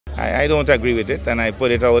I don't agree with it, and I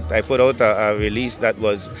put it out. I put out a release that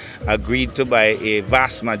was agreed to by a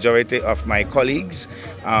vast majority of my colleagues.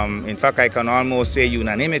 In fact, I can almost say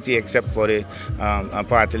unanimity, except for the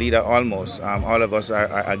party leader. Almost all of us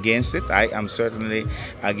are against it. I am certainly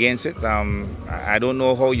against it. I don't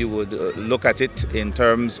know how you would look at it in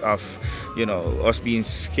terms of, you know, us being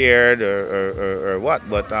scared or what,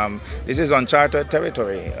 but this is uncharted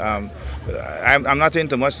territory. I'm not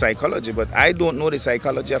into much psychology, but I don't know the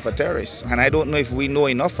psychology of a terrorist, and I don't know if we know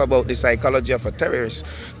enough about the psychology of a terrorist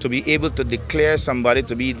to be able to declare somebody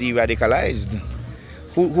to be de-radicalized.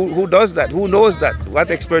 Who does that? Who knows that?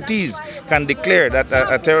 What expertise can declare that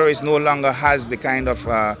a terrorist no longer has the kind of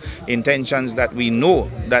intentions that we know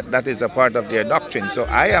that is a part of their doctrine? So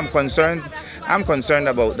I am concerned. I'm concerned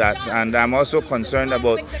about that, and I'm also concerned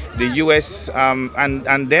about the U.S.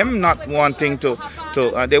 And them not wanting to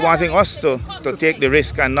they wanting us to take the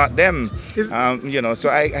risk and not them. You know, so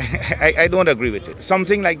I don't agree with it.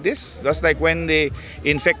 Something like this, just like when the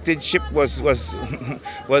infected ship was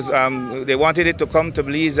they wanted it to come to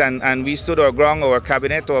Belize, and we stood our ground. Our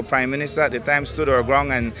cabinet or prime minister at the time stood our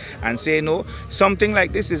ground and say no. Something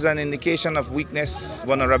like this is an indication of weakness,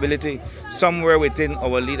 vulnerability somewhere within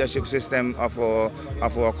our leadership system of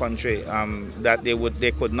our country, that they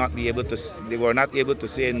were not able to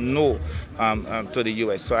say no to the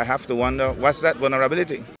U.S. So I have to wonder, what's that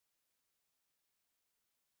vulnerability?